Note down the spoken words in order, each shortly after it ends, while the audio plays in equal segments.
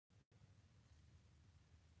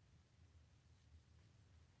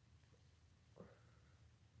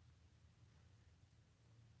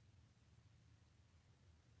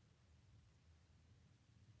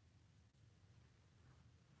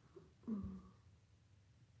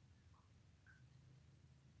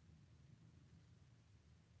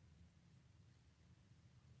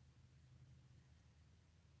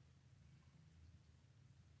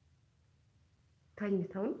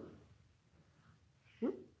ተኝተው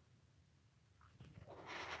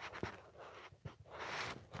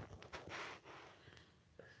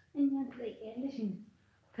እኛ ትጠይቂያለሽ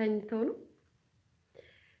ተኝተው ነው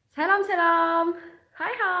ሰላም ሰላም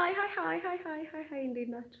ሃይ ሃይ ሃይ ሃይ ሃይ ሃይ ሃይ ሃይ እንዴት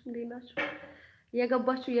ናችሁ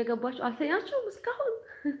የገባችሁ አልተኛችሁም እስካሁን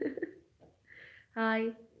ሃይ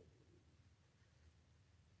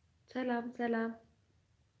ሰላም ሰላም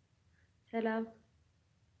ሰላም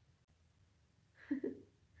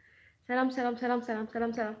ሰላም ሰላም ሰላም ሰላም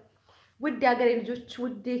ሰላም ሰላም ውድ የሀገሬ ልጆች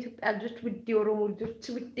ውድ የኢትዮጵያ ልጆች ውድ የኦሮሞ ልጆች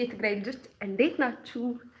ውድ የትግራይ ልጆች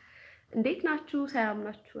እንዴት ናችሁ ሰላም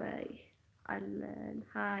ናችሁ ወይ አለን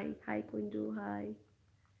ሃይ ሃይ ቆንጆ ሃይ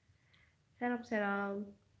ሰላም ሰላም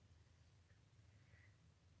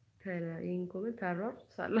ይሄን ኮሜንት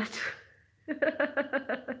ታሯሩሳላችሁ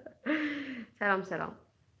ሰላም ሰላም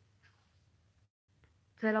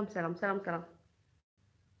ሰላም ሰላም ሰላም ሰላም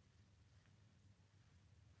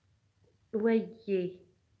ወይዬ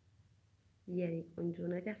የኔ ቆንጆ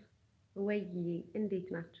ነገር ወይዬ እንዴት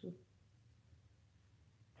ናችሁ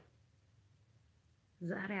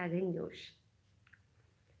ዛሬ አገኘሁሽ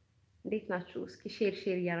እንዴት ናችሁ እስኪ ሼር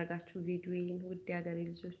እያደረጋችሁ ቪዲዮዬን ውድ የሀገሬ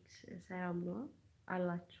ልጆች ሰላም ነው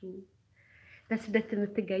አላችሁ በስደት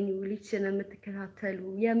የምትገኙ ልጅን የምትከታተሉ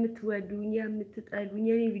የምትወዱኝ የምትጠሉኝ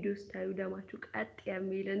የኔ ቪዲዮ ስታዩ ደማችሁ ቀጥ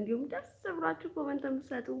የሚል እንዲሁም ደስ ብሏችሁ ኮሜንት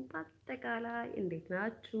የምትሰጡ በአጠቃላይ እንዴት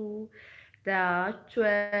ናችሁ ዳችሁ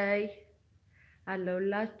ወይ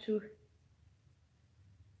አለሁላችሁ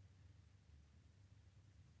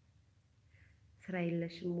ስራ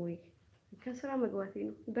የለሽም ወይ ከስራ መግባቴ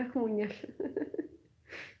ነው ደክሞኛል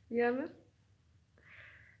ያምር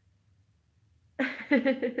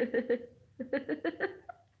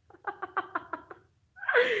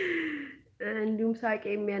እንዲሁም ሳቄ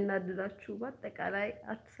የሚያናድዳችሁ በአጠቃላይ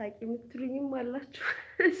አትሳቂ የምትሉኝም አላችሁ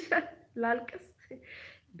ላልቅስ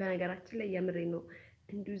በነገራችን ላይ የምሬ ነው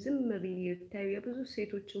እንዲሁ ዝም ብዬ ታዩ የብዙ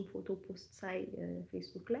ሴቶችን ፎቶ ፖስት ሳይ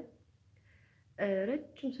ፌስቡክ ላይ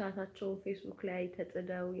ረጅም ሰዓታቸውን ፌስቡክ ላይ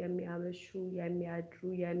ተጥደው የሚያመሹ የሚያድሩ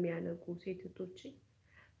የሚያነጉ ሴቶች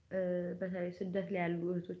በተለይ ስደት ላይ ያሉ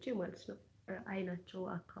እህቶቼ ማለት ነው አይናቸው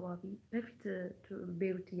አካባቢ በፊት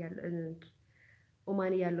ቤሩት ያለ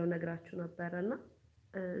ኦማን ያለው ነግራችሁ ነበርና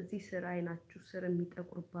እዚህ ስር አይናችሁ ስር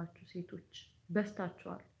የሚጠቁርባችሁ ሴቶች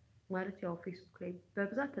በስታችኋል ማለት ያው ፌስቡክ ላይ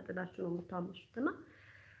በብዛት ተጥዳችሁ ነው የምታመሹትና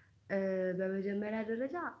በመጀመሪያ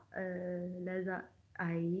ደረጃ ለዛ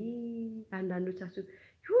አይ አንዳንዶቻችሁ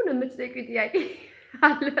ይሁን የምትጠይቁኝ ጥያቄ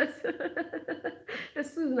አለ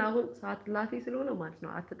እሱ አሁን ሰዓት ላፊ ስለሆነ ማለት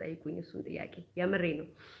ነው አትጠይቁኝ እሱን ጥያቄ የምሬ ነው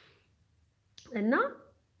እና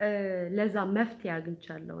ለዛ መፍትሄ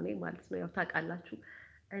አግኝቻለሁ እኔ ማለት ነው ያው ታውቃላችሁ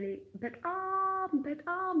እኔ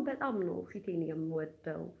በጣም ነው ፊቴን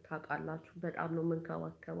የምወደው ታውቃላችሁ በጣም ነው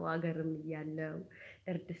መንከባከበው አገርም እያለው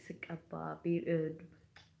እርድ ስቀባ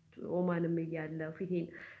ኦማንም እያለው ፊቴን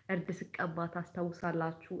እርድ ስቀባ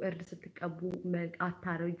ታስታውሳላችሁ እርድ ስትቀቡ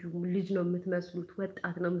አታረጁም ልጅ ነው የምትመስሉት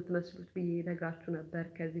ወጣት ነው የምትመስሉት ብዬ ነግራችሁ ነበር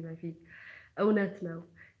ከዚህ በፊት እውነት ነው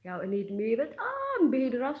ያው እኔ እድሜ በጣም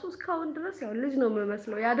በሄድ ራሱ እስካሁን ድረስ ያው ልጅ ነው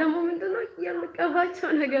የምመስለው ያ ደግሞ ምንድነው የምቀባቸው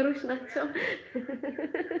ነገሮች ናቸው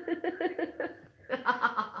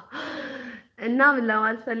እና ምን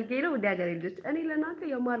ለማለት ፈልጌ ነው ወደ ሀገሬ ልጆች እኔ ለእናንተ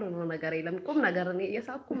የማልሆነው ነገር የለም ቁም ነገር እኔ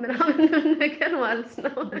እየሳኩ ምናምን ነገር ማለት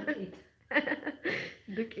ነው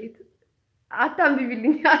ዱቄት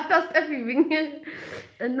አታምቢብልኝ አታስጠፊብኝ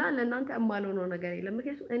እና ለእናንተ የማልሆነው ነገር የለም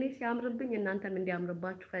ምክንያቱም እኔ ሲያምርብኝ እናንተም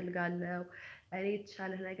እንዲያምርባችሁ ፈልጋለሁ እኔ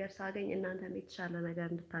የተሻለ ነገር ሳገኝ እናንተም የተሻለ ነገር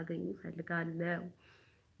እንድታገኙ ፈልጋለሁ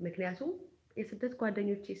ምክንያቱም የስደት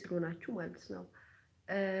ጓደኞቼ ስለሆናችሁ ማለት ነው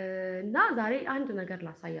እና ዛሬ አንድ ነገር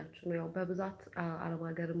ላሳያችሁ ነው ያው በብዛት አረብ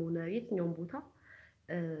ሀገርም ሆነ የትኛውም ቦታ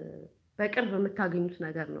በቅርብ የምታገኙት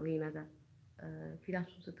ነገር ነው ይሄ ነገር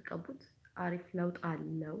ፊታችሁን ስትቀቡት አሪፍ ለውጥ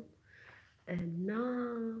አለው እና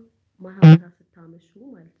ማታ ስታመሹ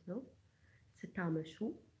ማለት ነው ስታመሹ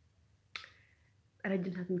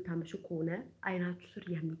ረጅም ሰዓት የምታመሹ ከሆነ አይናችሁ ስር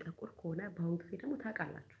የሚጠቁር ከሆነ በአሁን ጊዜ ደግሞ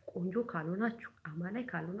ታውቃላችሁ ቆንጆ ካልሆናችሁ አማላይ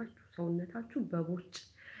ካልሆናችሁ ሰውነታችሁ በቦርጭ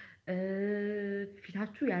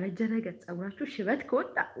ፊታችሁ ያረጀ ነገር ፀጉራችሁ ሽበት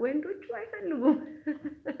ከወጣ ወንዶቹ አይፈልጉም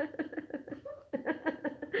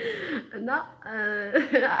እና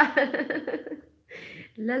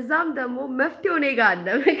ለዛም ደግሞ መፍትሄው እኔ ጋር አለ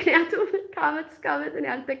ምክንያቱም ከአመት እስከ አመት እኔ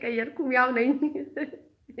አልተቀየርኩም ያው ነኝ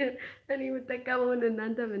እኔ የምጠቀመውን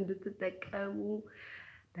እናንተም እንድትጠቀሙ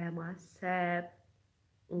በማሰብ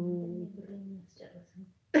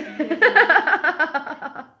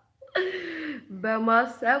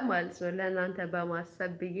በማሰብ ማለት ነው ለእናንተ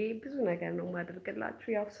በማሰብ ብዬ ብዙ ነገር ነው የማደርግላችሁ።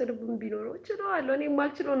 ያው ስድብም ቢኖረው እችለዋለሁ። እኔ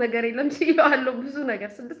የማልችለው ነገር የለም። ችዬዋለሁ ብዙ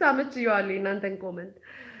ነገር 6 ዓመት ችዬዋለሁ የእናንተን ኮመንት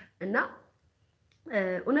እና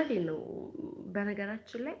እውነቴን ነው።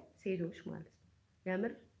 በነገራችን ላይ ሴቶች ማለት ነው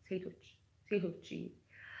የምር ሴቶች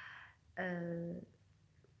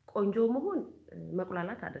ቆንጆ መሆን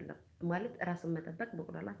መቁላላት አይደለም ማለት ራስን መጠበቅ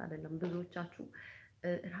መቁላላት አይደለም። ብዙዎቻችሁ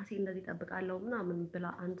ራሴ እንደዚህ እጠብቃለሁ ምናምን ብላ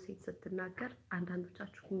አንድ ሴት ስትናገር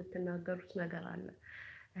አንዳንዶቻችሁ የምትናገሩት ነገር አለ።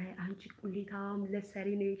 አንቺ ቁሊታም ለሰሪ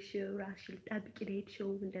ነው የሄድሽው፣ ራስሽን ልጠብቂ ነው የሄድሽው፣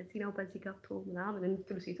 እንደዚህ ነው በዚህ ገብቶ ምናምን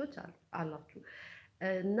የምትሉ ሴቶች አላችሁ።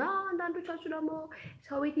 እና አንዳንዶቻችሁ ደግሞ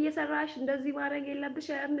ሰው ቤት እየሰራሽ እንደዚህ ማድረግ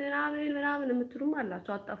የለብሽም ምናምን የምትሉም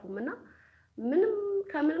አላችሁ፣ አጠፉም። እና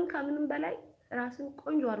ከምንም በላይ ራስን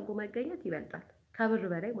ቆንጆ አድርጎ መገኘት ይበልጣል ከብር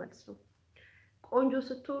በላይ ማለት ነው። ቆንጆ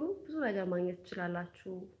ስትሆኑ ብዙ ነገር ማግኘት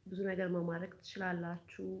ትችላላችሁ፣ ብዙ ነገር መማረክ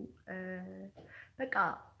ትችላላችሁ። በቃ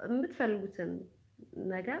የምትፈልጉትን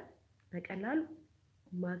ነገር በቀላሉ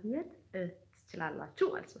ማግኘት ትችላላችሁ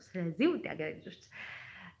ማለት ነው። ስለዚህ ውድ ሀገሬ ልጆች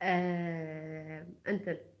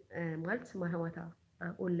እንትን ማለት ማታ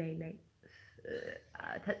ኦንላይን ላይ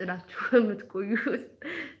ተጥዳችሁ የምትቆዩ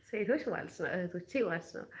ሴቶች ማለት ነው፣ እህቶቼ ማለት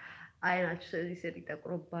ነው፣ አይናችሁ ስለዚህ ስር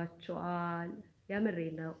ይጠቁርባችኋል። የምሬ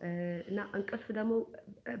ነው። እና እንቅልፍ ደግሞ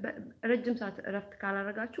ረጅም ሰዓት እረፍት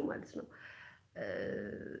ካላረጋችሁ ማለት ነው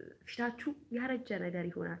ፊታችሁ ያረጀ ነገር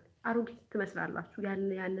ይሆናል፣ አሮጊት ትመስላላችሁ።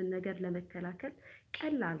 ያንን ነገር ለመከላከል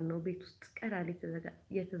ቀላል ነው። ቤት ውስጥ ቀላል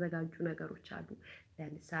የተዘጋጁ ነገሮች አሉ።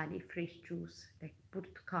 ለምሳሌ ፍሬሽ ጁስ፣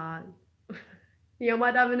 ብርቱካን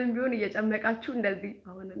የማዳምንም ቢሆን እየጨመቃችሁ እንደዚህ።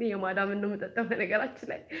 አሁን እኔ የማዳምን ነው የምጠጣው። በነገራችን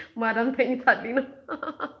ላይ ማዳም ተኝታልኝ ነው።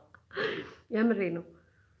 የምሬ ነው።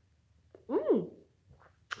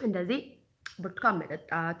 እንደዚህ ብርቱካን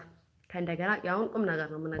መጠጣት ከእንደገና ያውን ቁም ነገር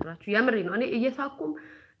ነው የምነግራችሁ። የምሬ ነው። እኔ እየሳኩም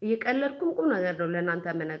እየቀለድኩም ቁም ነገር ነው ለእናንተ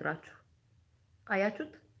የምነግራችሁ።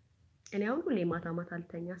 አያችሁት? እኔ አሁን ሁሌ ማታ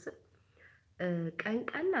አልተኛ ስል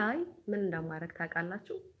ቀን ላይ ምን እንደማደርግ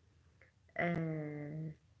ታውቃላችሁ?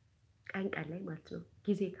 ቀን ላይ ማለት ነው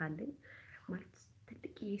ጊዜ ካለኝ ማለት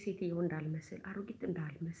ትልቅ ሴትዮ እንዳልመስል፣ አሮጊት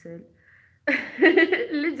እንዳልመስል፣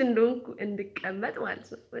 ልጅ እንደሆንኩ እንድቀመጥ ማለት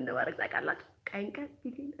ነው ምን እንደማደርግ ታውቃላችሁ? ቀን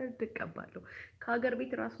ፊቴን እርድ እቀባለሁ። ከሀገር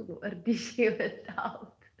ቤት ራሱ ነው እርድዤ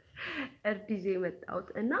የመጣሁት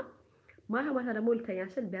እና ማታ ደግሞ ልተኛ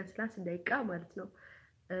ስል ቢያንስ 30 ደቂቃ ማለት ነው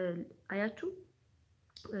አያችሁ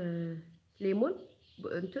ሌሞን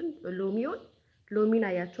እንትን ሎሚን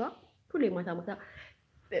አያችኋ? ሁሌ ማታ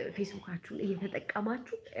ፌስቡካችሁን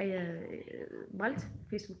እየተጠቀማችሁ ማለት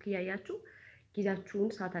ፌስቡክ እያያችሁ ጊዜያችሁን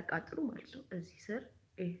ሳታቃጥሉ ማለት ነው። እዚህ ስር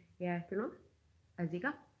ያያችሁ ነው እዚህ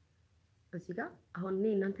ጋር አሁን እኔ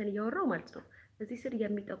እናንተን እያወራው ማለት ነው። እዚህ ስር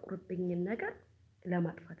የሚጠቁርብኝን ነገር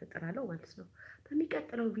ለማጥፋት እጥራለሁ ማለት ነው።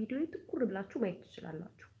 በሚቀጥለው ቪዲዮ ትኩር ብላችሁ ማየት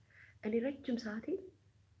ትችላላችሁ። እኔ ረጅም ሰዓቴ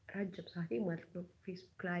ማለት ነው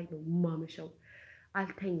ፌስቡክ ላይ ነው የማመሸው፣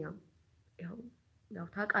 አልተኛም። ያው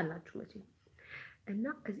ታውቃላችሁ መቼም። እና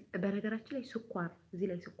በነገራችን ላይ እዚህ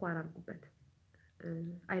ላይ ስኳር አድርጉበት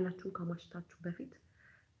አይናችሁን ከማሽታችሁ በፊት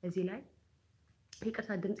እዚህ ላይ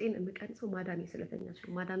ይቅርታ ድምፄን የምቀንሰው ማዳሜ ስለተኛች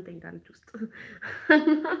ነው። ማዳም ተኝታለች ውስጥ።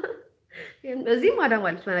 እዚህ ማዳም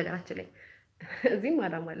አለች፣ በነገራችን ላይ እዚህ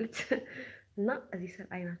ማዳም አለች። እና እዚህ ስር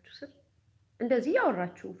አይናችሁ ስር እንደዚህ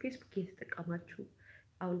ያወራችሁ ፌስቡክ እየተጠቀማችሁ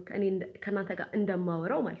አሁን ከእናንተ ጋር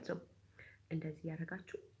እንደማወራው ማለት ነው እንደዚህ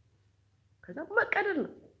ያደረጋችሁ ከዛ መቀደር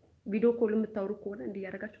ነው። ቪዲዮ ኮል የምታወሩ ከሆነ እንዲህ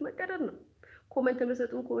ያደረጋችሁ መቀደር ነው። ኮሜንት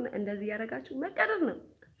የምትሰጡም ከሆነ እንደዚህ ያደረጋችሁ መቀደር ነው።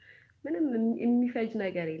 ምንም የሚፈጅ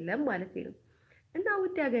ነገር የለም ማለት ነው። እና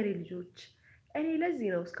ውድ ሀገሬ ልጆች እኔ ለዚህ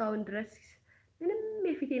ነው እስካሁን ድረስ ምንም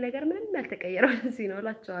የፊቴ ነገር ምንም ያልተቀየረው ለዚህ ነው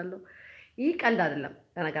እላቸዋለሁ። ይህ ቀልድ አይደለም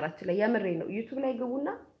በነገራችን ላይ የምሬ ነው። ዩቲዩብ ላይ ግቡና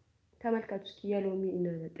ተመልካቹ እስኪ የሎሚን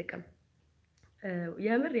ጥቅም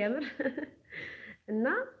የምር እና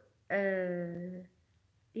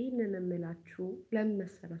ይህንን የምላችሁ ለምን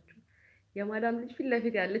መሰላችሁ? የማዳም ልጅ ፊት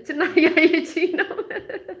ለፊት ያለችና እያየችኝ ነው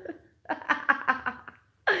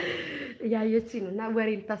እና ወሬ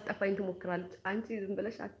ልታስጠፋኝ ትሞክራለች። አንቺ ዝም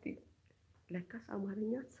ብለሽ አትይ፣ ለካስ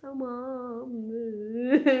አማርኛ አትሰማም።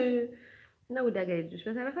 እና ወደ ሀገሬ ልጆች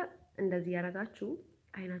በተረፈ እንደዚህ ያደረጋችሁ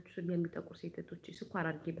አይናችሁ ስር የሚጠቁር ሴቶች ስኳር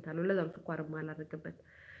አድርጌበታለሁ። ለዛም ስኳር ማላደርግበት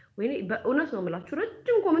ወይኔ በእውነት ነው የምላችሁ።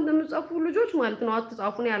 ረጅም ኮመንት የምትጻፉ ልጆች ማለት ነው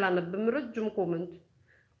አትጻፉን፣ ያላነብም ረጅም ኮመንት።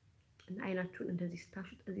 እና አይናችሁን እንደዚህ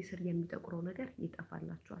ስታሹት እዚህ ስር የሚጠቁረው ነገር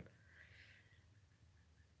ይጠፋላችኋል።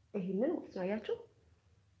 ይሄንን ማለት ነው አያችሁ።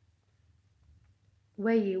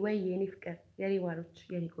 ወይ የኔ ፍቅር፣ የኔ ዋሮች፣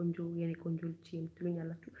 የኔ ቆንጆ ልጅ የምትሉኝ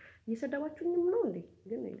ያላችሁ እየሰደባችሁኝም ነው እንዴ?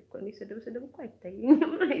 ግን እኔ ስድብ እኮ አይታየኝም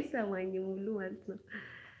አይሰማኝም ሁሉ ማለት ነው።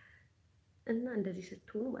 እና እንደዚህ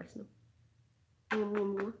ስትሆኑ ማለት ነው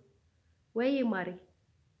ወይ ማሪ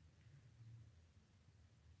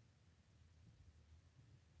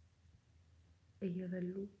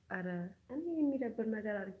እየበሉ አረ እኔ የሚደብር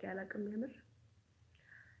ነገር አድርጌ አላውቅም የምር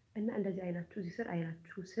እና እንደዚህ አይናችሁ እዚህ ስር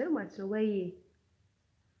አይናችሁ ስር ማለት ነው ወይ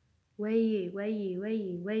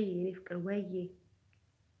እኔ ፍቅር ወይ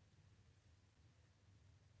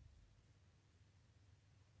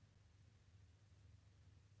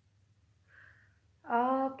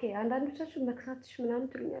ኦኬ አንዳንዶቻችሁ መክሳትሽ ምናምን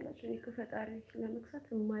ትሉኛላችሁ እኔ ከፈጣሪ ለመክሳት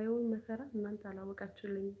የማየውን መከራ እናንተ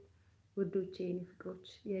አላወቃችሁልኝ ውዶቼ የኔ ፍቅሮች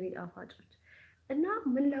የኔ ጣፋጮች እና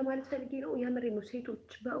ምን ለማለት ፈልጌ ነው የምሬ ነው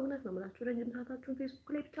ሴቶች በእውነት ነው የምላችሁ ረጅም ሰዓታችሁን ፌስቡክ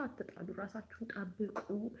ላይ ብቻ አትጣሉ ራሳችሁን ጠብቁ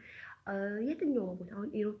የትኛውም ቦታ አሁን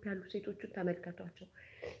ኢሮፕ ያሉ ሴቶችን ተመልከቷቸው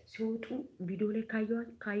ሲወጡ ቪዲዮ ላይ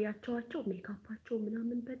ካያቸዋቸው ሜካፓቸው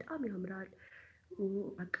ምናምን በጣም ያምራል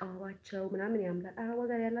አቀባባቸው ምናምን ያምራል አረብ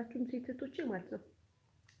ሀገር ያላችሁም ሴቶች ማለት ነው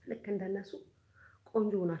ልክ እንደነሱ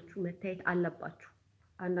ቆንጆ ናችሁ መታየት አለባችሁ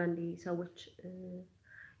አንዳንዴ ሰዎች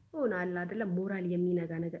ሆነ አለ አይደለም ሞራል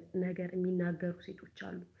የሚነጋ ነገር የሚናገሩ ሴቶች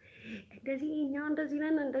አሉ እንደዚህ እኛ እንደዚህ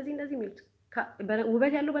ነን እንደዚህ የሚሉት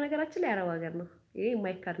ውበት ያለው በነገራችን ላይ አረብ ሀገር ነው ይሄ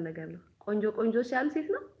የማይካድ ነገር ነው ቆንጆ ሲያሉ ሴት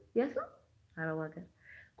ነው የት ነው አረብ ሀገር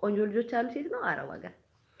ቆንጆ ልጆች ያሉ ሴት ነው አረብ ሀገር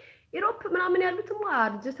ኢሮፕ ምናምን ያሉትማ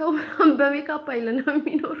አርጅተው በሜካፕ አይደለም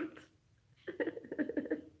የሚኖሩት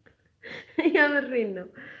ያምሬን ነው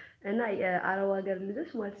እና የአረብ ሀገር ልጆች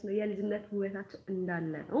ማለት ነው የልጅነት ውበታቸው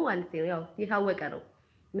እንዳለ ነው ማለት ነው ያው የታወቀ ነው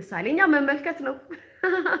ምሳሌኛ መመልከት ነው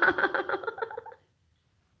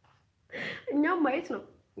እኛም ማየት ነው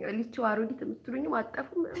ልጅው አሮጊት የምትሉኝም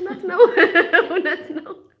አጠፉም እውነት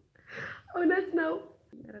ነው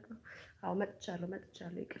አው መጥቻለሁ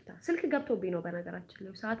ይቅርታ ስልክ ገብቶብኝ ነው በነገራችን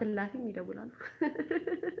ላይ ሰዓት ላፊም ይደውላሉ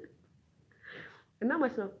እና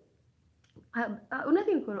ማለት ነው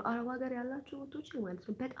እውነቴን እኮ ነው አረብ ሀገር ያላችሁ ወጦች ማለት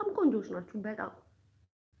ነው በጣም ቆንጆች ናችሁ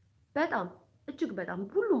በጣም እጅግ በጣም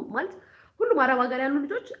ሁሉም አረብ ሀገር ያሉ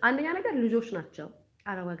ልጆች አንደኛ ነገር ልጆች ናቸው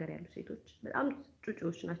አረብ ሀገር ያሉ ሴቶች በጣም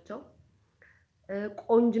ጩጮች ናቸው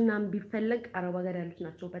ቆንጅናም ቢፈለግ አረብ ሀገር ያሉት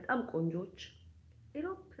ናቸው በጣም ቆንጆች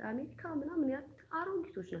ኢሮፕ አሜሪካ ምናምን ያሉት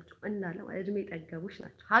አሮጊቶች ናቸው እንዳለ እድሜ ጠገቦች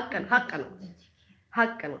ናቸው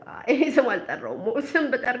ሀቅ ነው ይሄ ስም አልጠራውም ስም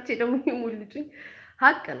በጠርቼ ደግሞ ይሙልጭኝ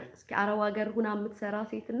ሀቅ ነው እስኪ አረብ ሀገር ሁና የምትሰራ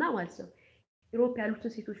ሴትና ማለት ነው ኢሮፕ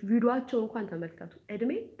ያሉትን ሴቶች ቪዲዮአቸው እንኳን ተመልከቱ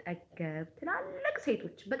እድሜ ጠገብ ትላልቅ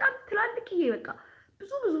ሴቶች በጣም ትላልቅ ይሄ በቃ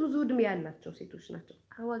ብዙ እድሜ ያላቸው ሴቶች ናቸው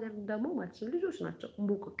አረብ ሀገር ደግሞ ማለት ነው ልጆች ናቸው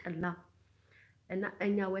ሙቁቅላ እና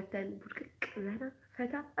እኛ ወተን ቡርቅቅ ዘና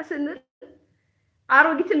ፈታ ስንል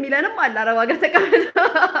አሮጊት የሚለንም አለ አረብ ሀገር ተቀመጠ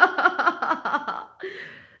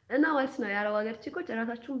እና ማለት ነው የአረብ ሀገር ቺኮች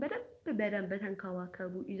ራሳችሁን በደንብ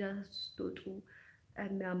ተንከባከቡ ይዛችሁ ስትወጡ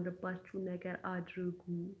የሚያምርባችሁ ነገር አድርጉ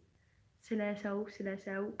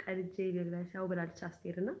ስለሰው ቀልጄ ለሰው ብላለች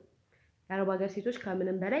አስቴርና የአረብ ሀገር ሴቶች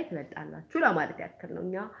ከምንም በላይ ትበልጣላችሁ ለማለት ያክል ነው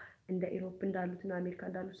እኛ እንደ ኢሮፕ እንዳሉትና አሜሪካ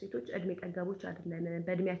እንዳሉት ሴቶች እድሜ ጠገቦች አይደለም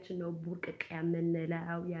በእድሜያችን ነው ቡርቅቅ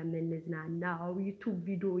የምንለው የምንዝናናው ዩቲዩብ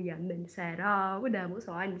ቪዲዮ የምንሰራው ደግሞ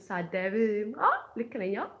ሰው አንሳደብም ልክ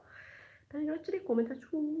ነኝ በነገራችን ላይ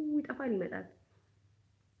ኮሜንታችሁ ይጠፋል ይመጣል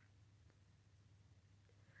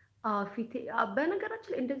ፊቴ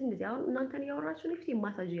በነገራችን ላይ እንደዚህ አሁን እናንተን ያወራችሁ ነው ፊቴ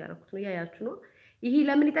ማሳጅ ያደረኩት ነው ያያችሁ ነው ይሄ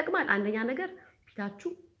ለምን ይጠቅማል አንደኛ ነገር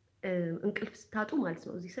ፊታችሁ እንቅልፍ ስታጡ ማለት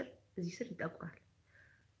ነው እዚህ ስር ይጠቁራል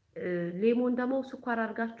ሌሞን ደግሞ ስኳር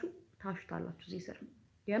አድርጋችሁ ታሽታላችሁ እዚህ ስር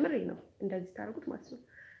የምሬ ነው እንደዚህ ታደርጉት ማለት ነው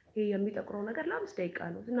ይሄ የሚጠቁረው ነገር ለ5 ደቂቃ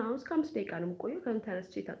ነው እና አሁን እስከ 5 ደቂቃ ነው የምቆየው ከምን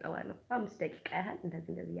ተነስቼ ታጠባለሁ 5 ደቂቃ ያህል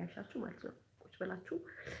እንደዚህ ያሻችሁ ማለት ነው ቁጭ ብላችሁ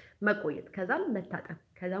መቆየት ከዛም መታጠብ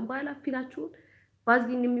ከዛም በኋላ ፊታችሁን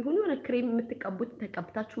ባዝሊን የሚሆኑ የሆነ ክሬም የምትቀቡት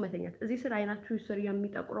ተቀብታችሁ መተኛት እዚህ ስር አይናችሁ ስር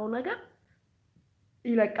የሚጠቁረው ነገር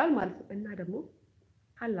ይለቃል ማለት ነው እና ደግሞ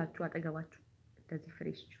ካላችሁ አጠገባችሁ እንደዚህ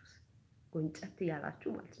ፍሬሽ ጁስ ጎንጨት ያላችሁ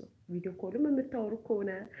ማለት ነው ቪዲዮ ኮልም የምታወሩ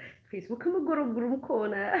ከሆነ ፌስቡክ የምትጎረጉሩም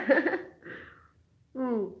ከሆነ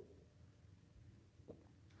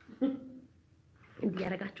እንዲህ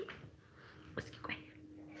ያደርጋችሁ እስኪ ቆይ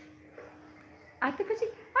አትከጂ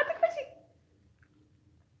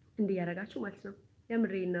እንዲህ ያደርጋችሁ ማለት ነው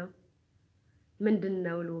የምሬን ነው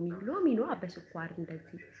ምንድነው ሎሚ ነው በስኳር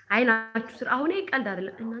እንደዚህ አይናችሁ ስር አሁን ቀልድ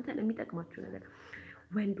አይደለም እናንተን የሚጠቅማችሁ ነገር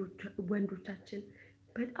ወንዶቻችን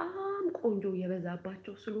በጣም ቆንጆ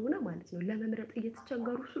የበዛባቸው ስለሆነ ማለት ነው ለመምረጥ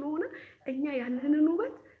እየተቸገሩ ስለሆነ እኛ ያለንን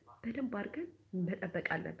ውበት በደንብ አድርገን መጠበቅ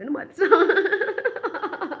አለብን ማለት ነው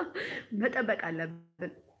መጠበቅ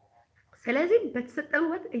አለብን ስለዚህ በተሰጠን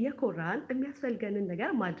ውበት እየኮራን የሚያስፈልገንን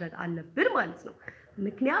ነገር ማድረግ አለብን ማለት ነው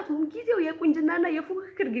ምክንያቱም ጊዜው የቁንጅናና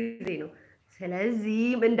የፉክክር ጊዜ ነው ስለዚህ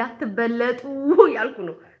እንዳትበለጡ ያልኩ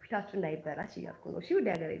ነው ፊታችሁ እንዳይበላሽ እያልኩ ነው። እሺ ወደ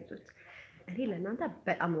ሀገሬ ልጆች እኔ ለእናንተ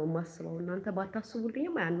በጣም ነው የማስበው። እናንተ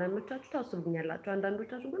ባታስቡልኝም አንዳንዶቻችሁ ታስቡልኛላችሁ፣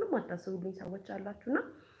 አንዳንዶቻችሁ ግን የማታስቡልኝ ሰዎች አላችሁና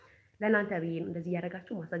ለእናንተ ብዬ ነው እንደዚህ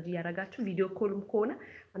እያደረጋችሁ ማሳጅ እያደረጋችሁ ቪዲዮ ኮልም ከሆነ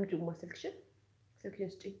አምጪው ስልክሽን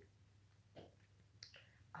ስጪኝ።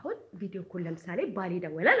 አሁን ቪዲዮ ኮል ለምሳሌ ባሌ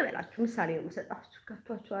ደወለ ልበላችሁ፣ ምሳሌ ነው የምሰጣችሁ።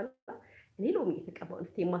 ከፍቷችኋል። እኔ ሎሚ የተቀባው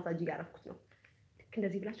እንዴ ማሳጅ እያደረኩት ነው። ልክ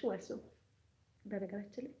እንደዚህ ብላችሁ ማለት ነው።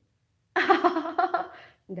 በነገራችን ላይ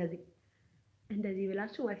እንደዚህ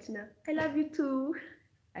ብላችሁ ማለት ነው። አይ ላቭ ዩ ቱ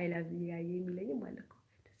አይ ላቭ ዩ ያየ የሚለኝም ማለት ነው።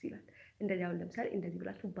 ደስ ይላል። እንደዚህ አሁን ለምሳሌ እንደዚህ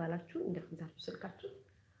ብላችሁ ባላችሁ እንደዚህ ይዛችሁ ስልካችሁ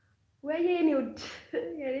ወይ የኔ ውድ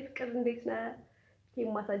የኔ ፍቅር እንዴት ነህ?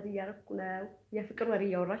 ማሳጅ እያደረኩ ነው። የፍቅር ወሬ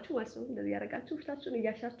እያወራችሁ ማለት ነው። እንደዚህ ያደረጋችሁ ፊታችሁን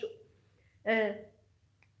እያሻችሁ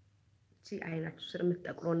እቺ አይናችሁ ስር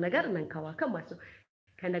የምትጠቁረውን ነገር መንከባከብ ማለት ነው።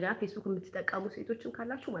 ከእንደገና ፌስቡክ የምትጠቀሙ ሴቶችም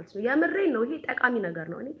ካላችሁ ማለት ነው የምሬን ነው። ይሄ ጠቃሚ ነገር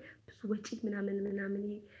ነው። እኔ ብዙ ወጪ ምናምን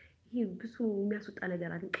ይሄ ብዙ የሚያስወጣ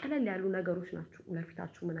ነገር አለ። ቀለል ያሉ ነገሮች ናቸው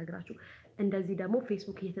ለፊታችሁ የምነግራችሁ። እንደዚህ ደግሞ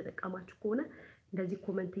ፌስቡክ እየተጠቀማችሁ ከሆነ እንደዚህ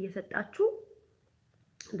ኮሜንት እየሰጣችሁ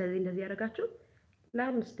እንደዚህ ያደርጋችሁ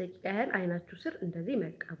ለ5 ደቂቃ ያህል አይናችሁ ስር እንደዚህ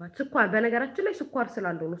መቀባት። ስኳር በነገራችን ላይ ስኳር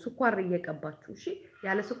ስላለው ነው ስኳር እየቀባችሁ። እሺ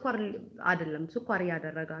ያለ ስኳር አይደለም፣ ስኳር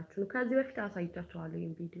እያደረጋችሁ ነው። ከዚህ በፊት አሳይቻችኋለሁ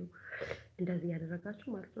ይሄን ቪዲዮ። እንደዚህ ያደረጋችሁ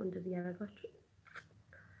ማለት ነው። እንደዚህ ያደረጋችሁ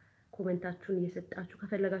ኮሜንታችሁን እየሰጣችሁ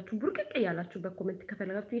ከፈለጋችሁ ቡርቅቅ እያላችሁ በኮሜንት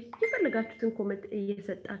ከፈለጋችሁ የፈለጋችሁትን ኮሜንት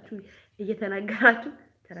እየሰጣችሁ እየተናገራችሁ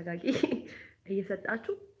ተረጋጊ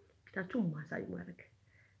እየሰጣችሁ ፊታችሁን ማሳጅ ማድረግ።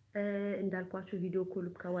 እንዳልኳችሁ ቪዲዮ ኮል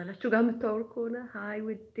ከባላችሁ ጋር የምታወሩ ከሆነ ሃይ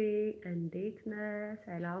ውዴ እንዴት ነህ?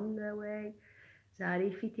 ሰላም ነው ወይ? ዛሬ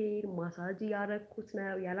ፊቴን ማሳጅ ያረኩት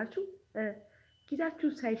ነው ያላችሁ ጊዜያችሁ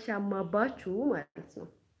ሳይሻማባችሁ ማለት ነው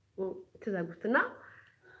ትዘጉትና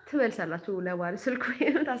ትመልሳላችሁ። ለባል ስልኩ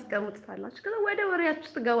ታስቀምጡታላችሁ። ከዛ ወደ ወሬያችሁ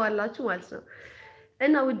ትገባላችሁ ማለት ነው።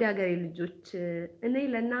 እና ውድ ሀገሬ ልጆች እኔ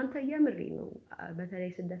ለእናንተ የምሬ ነው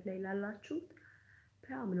በተለይ ስደት ላይ ላላችሁ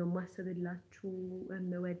በጣም ነው የማስብላችሁ፣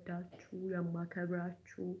 የምወዳችሁ፣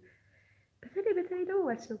 የማከብራችሁ። በተለይ ደግሞ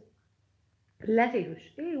ማለት ነው ለሴቶች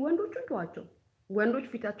ይሄ ወንዶቹን ተዋቸው። ወንዶች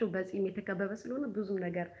ፊታቸው በፂም የተከበበ ስለሆነ ብዙ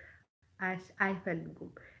ነገር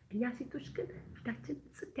አይፈልጉም። እኛ ሴቶች ግን ፊታችን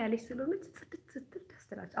ጽት ያለች ስለሆነች ጽድት ስትል ደስ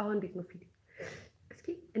ትላለች። አሁን እንዴት ነው ፊት? እስኪ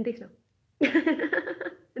እንዴት ነው?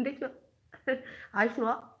 እንዴት ነው? አሪፍ ነው።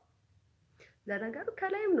 ለነገሩ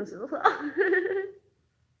ከላይም ነው ስለሆነ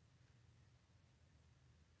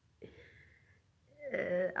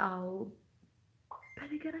አዎ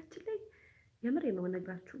በነገራችን ላይ የምሬ ነው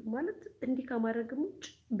የምነግራችሁ። ማለት እንዲህ ከማድረግም ውጭ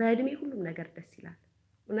በእድሜ ሁሉም ነገር ደስ ይላል።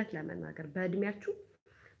 እውነት ለመናገር በእድሜያችሁ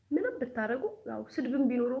ምንም ብታረጉ ያው ስድብም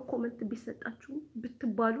ቢኖረው ኮሜንት ቢሰጣችሁ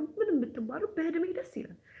ብትባሉ ምንም ብትባሉ በእድሜ ደስ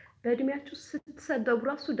ይላል። በእድሜያችሁ ስትሰደቡ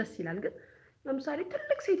ራሱ ደስ ይላል። ግን ለምሳሌ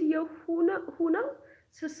ትልቅ ሴትየው ሆነው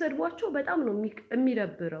ስትሰድቧቸው በጣም ነው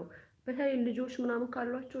የሚደብረው። በተለይ ልጆች ምናምን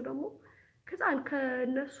ካሏቸው ደግሞ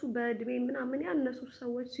ከነሱ በእድሜ ምናምን ያነሱ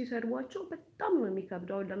ሰዎች ሲሰድቧቸው በጣም ነው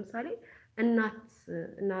የሚከብደው። ለምሳሌ እናት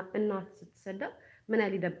ስትሰደብ ምን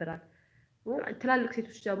ያህል ይደብራል። ትላልቅ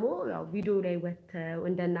ሴቶች ደግሞ ያው ቪዲዮ ላይ ወጥተው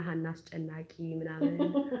እንደነ ሀና አስጨናቂ ምናምን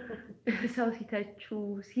ሰው ሲተቹ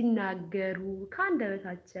ሲናገሩ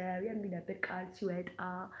ከአንደበታቸው የሚደብር ቃል ሲወጣ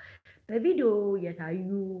በቪዲዮ እየታዩ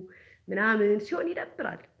ምናምን ሲሆን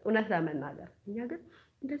ይደብራል እውነት ለመናገር። እኛ ግን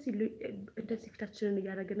እንደዚህ ፊታችንን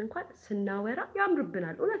እያደረግን እንኳን ስናወራ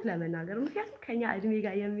ያምርብናል እውነት ለመናገር። ምክንያቱም ከኛ እድሜ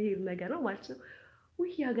ጋር የሚሄድ ነገር ነው ማለት ነው።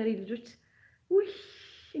 ውይ የሀገሬ ልጆች ውይ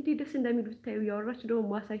እንዴት ደስ እንደሚሉ ብታዩ። እያወራችሁ ደግሞ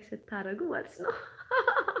ማሳጅ ስታረጉ ማለት ነው።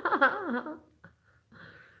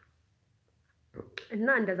 እና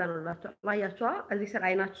እንደዛ ነው ላችሁ ባያችኋ። እዚህ ስር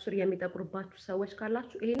አይናችሁ ስር የሚጠቁርባችሁ ሰዎች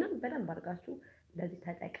ካላችሁ ይሄንን በደንብ አድርጋችሁ እንደዚህ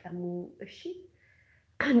ተጠቀሙ እሺ።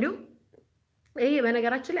 እንዲሁ ይሄ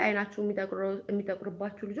በነገራችን ላይ አይናችሁ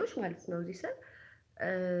የሚጠቁርባችሁ ልጆች ማለት ነው እዚህ ስር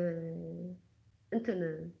እንትን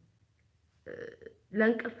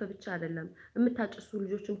ለእንቅልፍ ብቻ አይደለም የምታጭሱ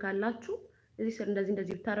ልጆችም ካላችሁ እዚህ ስር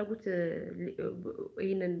እንደዚህ ብታረጉት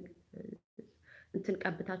ይሄንን እንትን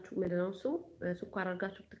ቀብታችሁ ምንድነው እሱ ስኳር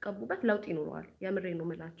አድርጋችሁ ብትቀቡበት ለውጥ ይኖረዋል። የምሬ ነው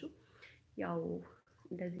የምላችሁ። ያው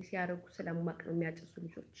እንደዚህ ሲያረጉ ስለማቅ ነው የሚያጭሱ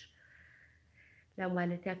ልጆች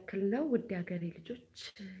ለማለት ያክል ነው። ውድ ሀገሬ ልጆች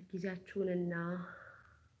ጊዜያችሁንና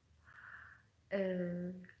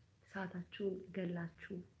ሰዓታችሁን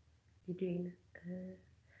ገላችሁ ቪዲዮን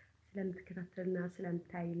ስለምትከታተሉና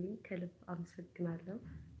ስለምታዩልኝ ከልብ አመሰግናለሁ።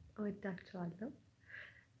 እወዳችኋለሁ።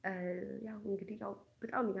 ያው እንግዲህ ያው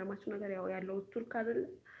በጣም የሚገርማችሁ ነገር ያለው ቱርክ አይደለ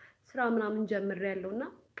ስራ ምናምን ጀምሬያለሁና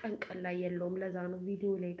ቀን ላይ የለውም። ለዛ ነው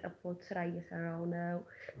ቪዲዮ ላይ የጠፋሁት። ስራ እየሰራሁ ነው።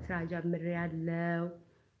 ስራ ጀምሬያለሁ።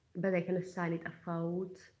 በዛ የተነሳ ነው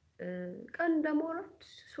የጠፋሁት። ቀን ደግሞ ረፍት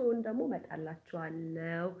ሲሆን ደግሞ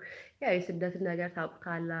እመጣላችኋለሁ። ያው የስደት ነገር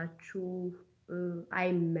ታውቁታላችሁ።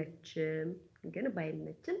 አይመችም፣ ግን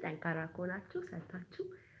ባይመችም ጠንካራ ከሆናችሁ ሰርታችሁ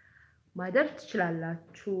ማደር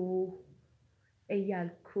ትችላላችሁ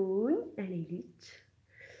እያልኩኝ እኔ ልጅ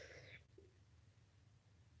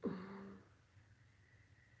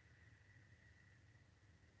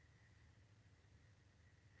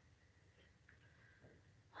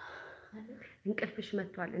እንቅልፍሽ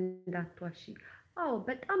መጥቷል እንዳትዋሺ። አዎ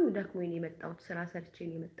በጣም ደክሞኝ ነው የመጣሁት፣ ስራ ሰርቼ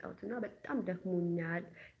ነው የመጣሁት እና በጣም ደክሞኛል።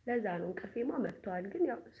 ለዛ ነው እንቅልፌማ መጥቷል። ግን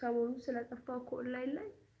ያው ሰሞኑን ስለጠፋሁ ከኦንላይን ላይ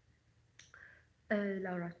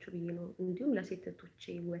ላውራችሁ ብዬ ነው። እንዲሁም ለሴት እህቶቼ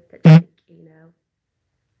ውበት ተጨንቄ ነው።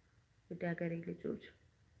 ወደ ሀገሬ ልጆች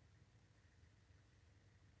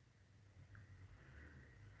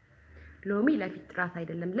ሎሚ ለፊት ጥራት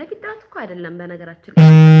አይደለም። ለፊት ጥራት እኮ አይደለም በነገራችን ላይ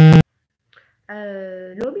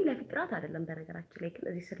ሎሚ ለፊት ጥራት አይደለም በነገራችን ላይ። ግን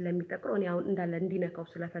እዚህ ስር ለሚጠቅረው እኔ አሁን እንዳለ እንዲነካው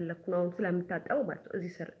ስለፈለኩ ነው። አሁን ስለምታጠበው ማለት ነው።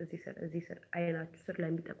 እዚህ ስር አይናችሁ ስር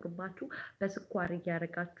ለሚጠቅሩባችሁ በስኳር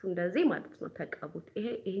እያደረጋችሁ እንደዚህ ማለት ነው ተቀቡት።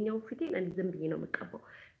 ይሄኛው ፊቴን እኔ ዝም ብዬ ነው የምቀባው።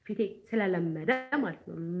 ፊቴ ስለለመደ ማለት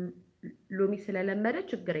ነው። ሎሚ ስለለመደ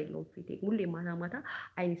ችግር የለውም። ፊቴ ሙሌ ማታ ማታ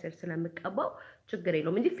አይኔ ስር ስለምቀባው ችግር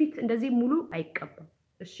የለውም እንጂ ፊት እንደዚህ ሙሉ አይቀባም።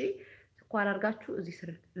 እሺ ስኳር አድርጋችሁ እዚህ ስር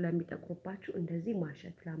ለሚጠቅሩባችሁ እንደዚህ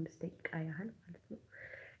ማሸት ለ5 ደቂቃ ያህል ማለት ነው።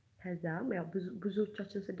 ከዛም ያው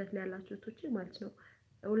ብዙዎቻችን ስደት ላይ ያላችሁ እህቶቼ ማለት ነው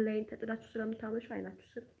ኦንላይን ተጥዳችሁ ስለምታመሹ አይናችሁ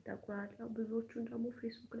ስር ይጠቁራል። ያው ብዙዎቹን ደግሞ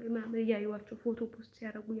ፌስቡክ ላይ ምናምን እያዩዋቸው ፎቶ ፖስት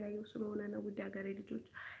ሲያደርጉ ያየው ስለሆነ ነው። ውድ ሀገሬ ልጆች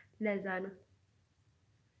ለዛ ነው።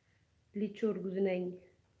 ልጅ እርጉዝ ነኝ።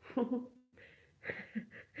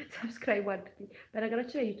 ሰብስክራይብ አድርጉኝ።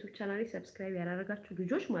 በነገራችን ላይ ዩቲዩብ ቻናሌ ሰብስክራይብ ያላደረጋችሁ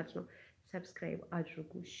ልጆች ማለት ነው ሰብስክራይብ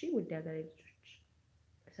አድርጉ። እሺ ውድ ሀገሬ ልጆች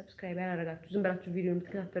ሰብስክራይብ ያላደረጋችሁ ዝም ብላችሁ ቪዲዮ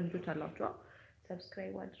የምትከታተሉ ልጆች አላችሁ።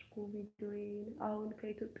 ሰብስክራይብ አድርጉ ቪዲዮዬን። አሁን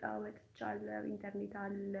ከኢትዮጵያ ወጥቻለሁ፣ ኢንተርኔት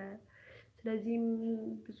አለ። ስለዚህም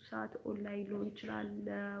ብዙ ሰዓት ኦንላይን ሊሆን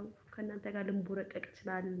እችላለሁ። ከእናንተ ጋር ልንቦረቀቅ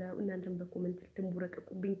እችላለሁ። እናንተም በኮሜንት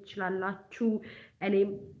ልትንቦረቀቁብኝ ትችላላችሁ።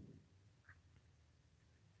 እኔም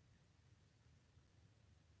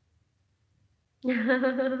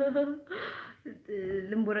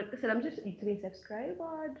ልንቦረቅ ስለምችል ዩቲዩብ ሰብስክራይብ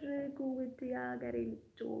አድርጉ ውድ የሀገሬ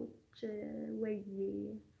ልጆች። ወይዬ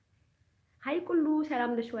ሀይ ቁሉ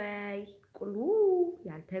ሰላም ነሽ ወይ? ቁሉ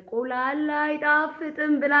ያልተቆላላ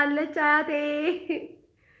አይጣፍጥም ብላለች አያቴ።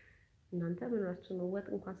 እናንተ ምን ናችሁ ነው? ወጥ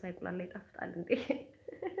እንኳን ሳይቆላላ ይጣፍጣል እንዴ?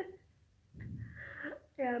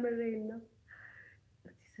 ያመረኝ ነው።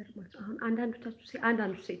 አሁን አንዳንዶቹ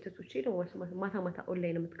ሴቶች ደግሞ ማታ ማታ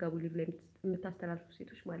ኦንላይን የምትገቡ ልጅ ላይ የምታስተላልፉ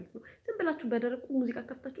ሴቶች ማለት ነው ዝም ብላችሁ በደረቁ ሙዚቃ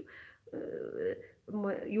ከፍታችሁ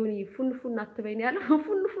ዮኒ ፉን ፉን አትበይኝ ያለው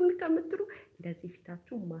ፉን ፉን ከምትሉ እንደዚህ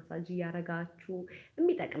ፊታችሁ ማሳጅ እያረጋችሁ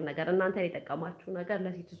የሚጠቅም ነገር እናንተን የጠቀማችሁ ነገር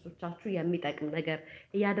ለሴቶቻችሁ የሚጠቅም ነገር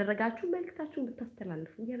እያደረጋችሁ መልክታችሁን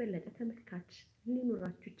ብታስተላልፉ የበለጠ ተመልካች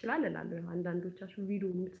ሊኖራችሁ ይችላል እላለሁ። አንዳንዶቻችሁ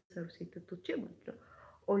ቪዲዮ የምትሰሩ ሴቶች ማለት ነው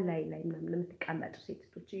ኦንላይን ላይ ምናምን የምትቀመጡ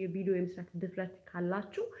ሴቶች የቪዲዮ የመስራት ድፍረት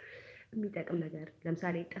ካላችሁ የሚጠቅም ነገር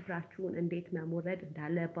ለምሳሌ ጥፍራችሁን እንዴት መሞረድ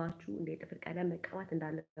እንዳለባችሁ፣ እንዴት ጥፍር ቀለም መቀባት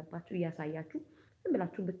እንዳለባችሁ እያሳያችሁ ዝም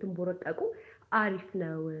ብላችሁ ብትንቦረቀቁ አሪፍ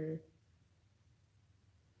ነው።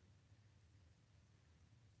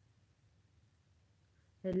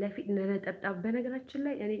 ለፊት ነጠብጣብ በነገራችን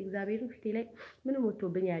ላይ እኔ እግዚአብሔርን ፊቴ ላይ ምንም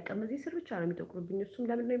ወጥቶብኝ አያውቅም። እዚህ ስር ብቻ ነው የሚጠቁርብኝ። እሱም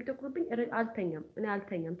ለምን ነው የሚጠቁርብኝ?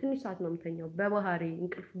 አልተኛም። ትንሽ ሰዓት ነው የምተኛው። በባህሪ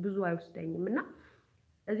እንቅልፍ ብዙ አይወስደኝም እና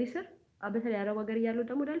እዚህ ስር በተለይ አረብ ሀገር እያለሁ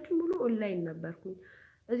ደግሞ ዳልኩኝ ሙሉ ኦንላይን ነበርኩኝ።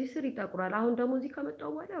 እዚህ ስር ይጠቁራል። አሁን ደግሞ እዚህ ከመጣሁ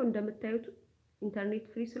በኋላ እንደምታዩት ኢንተርኔት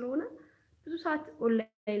ፍሪ ስለሆነ ብዙ ሰዓት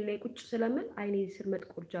ኦንላይን ላይ ቁጭ ስለምን አይኔ ስር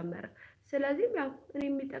መጥቆር ጀመረ። ስለዚህም ያው እኔ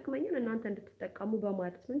የሚጠቅመኝን እናንተ እንድትጠቀሙ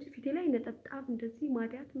በማለት ነው እንጂ ፊቴ ላይ ነጠብጣብ እንደዚህ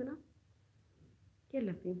ማዲያት ምናምን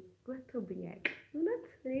የለብኝም። ወጥቶብኝ አያውቅም። እውነት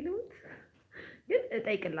እኔ ልሙት ግን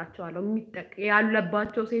እጠይቅላቸዋለሁ።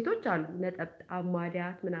 ያለባቸው ሴቶች አሉ ነጠብጣብ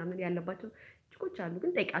ማዲያት ምናምን ያለባቸው ችኮች አሉ።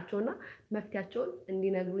 ግን ጠይቃቸውና መፍትያቸውን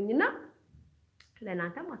እንዲነግሩኝና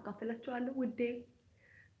ለእናንተም አካፍላቸዋለሁ። ውዴ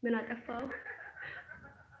ምን አጠፋው?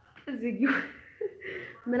 እዚሁ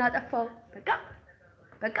ምን አጠፋው? በቃ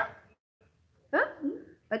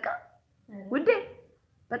ውዴ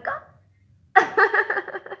በቃ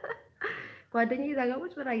ጓደኛዬ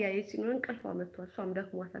ዛጋቦች ብላ ያየች ነው እንቅልፏ መጥቷል። እሷም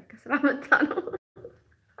ደክሟታል። ከስራ መጣ ነው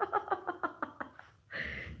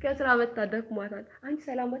ከስራ መጣ ደክሟታል። አንቺ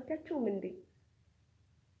ሰላም አታችሁም እንዴ?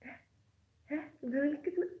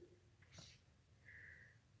 በልክት ነው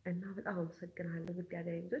እና በጣም አመሰግናለሁ። ውድ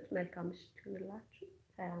ሀገሬ ልጆች መልካም ምሽት ይሁንላችሁ።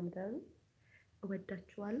 ሰላም ደሩ።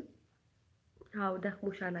 እወዳችኋለሁ። አዎ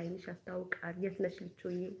ደክሞሻል፣ አይንሽ ያስታውቃል። የት ነሽ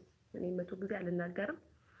ልጆዬ? እኔ 100 ጊዜ አልናገርም።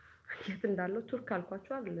 የት እንዳለው ቱርክ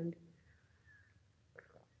አልኳችሁ አይደል እንዴ?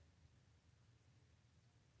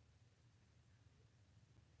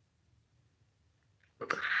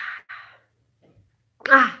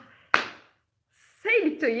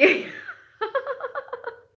 ሰይልቶዬ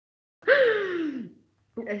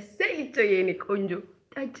ሰይልቶዬ የኔ ቆንጆ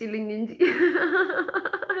ጠጪልኝ እንጂ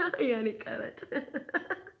ያኔ ቀረጥ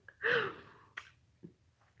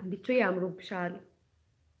እንዲቾ ያምሩብሻል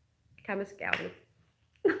ከመስቀያው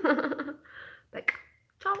በቃ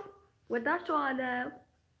ቻው ወዳችኋለሁ።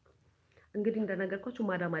 እንግዲህ እንደነገርኳችሁ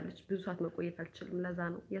ማዳም አለች ብዙ ሰዓት መቆየት አልችልም። ለዛ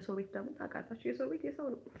ነው የሰው ቤት ደግሞ ታውቃላችሁ፣ የሰው ቤት የሰው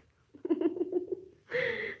ነው።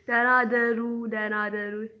 ደህና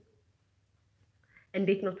ደሩ።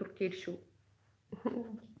 እንዴት ነው ቱርክ ሄድሽው?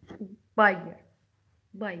 ባየር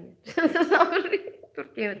ተሳፍሬ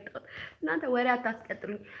ቱርክ የመጣሁት። እናንተ ወሬ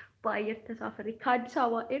አታስቀጥሉኝ። ባየር ተሳፍሬ ከአዲስ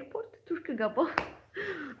አበባ ኤርፖርት ቱርክ ገባሁ።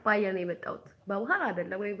 ባየር ነው የመጣሁት፣ በባህር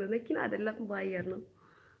አይደለም ወይ በመኪና አይደለም፣ ባየር ነው።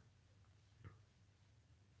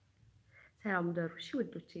 ሰላም ደሩ። እሺ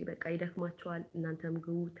ውዶቼ፣ በቃ ይደክማችኋል። እናንተም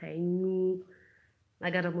ግቡ ተኙ።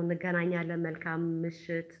 ነገ ደግሞ እንገናኛለን። መልካም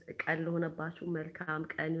ምሽት። ቀን ለሆነባችሁ መልካም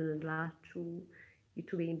ቀን ይሁንላችሁ።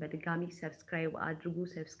 ዩቲዩቤን በድጋሚ ሰብስክራይብ አድርጉ።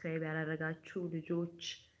 ሰብስክራይብ ያላደረጋችሁ ልጆች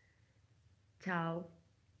ቻው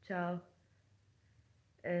ቻው።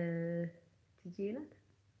 ትጂናት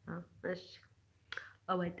እሺ፣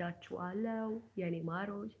 እወዳችኋለሁ የኔ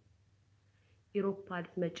ማሮች። ኢሮፓ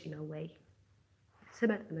ልትመጪ ነው ወይ?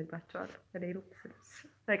 ስመጣ እነግራቸዋለሁ። ወደ ኢሮፕ ስደርስ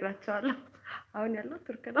እነግራቸዋለሁ። አሁን ያለው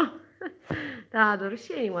ቱርክ ነው። ደህና ደሩ። እሺ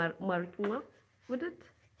የኔ ማሮች ውድት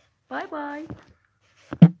ባይ ባይ።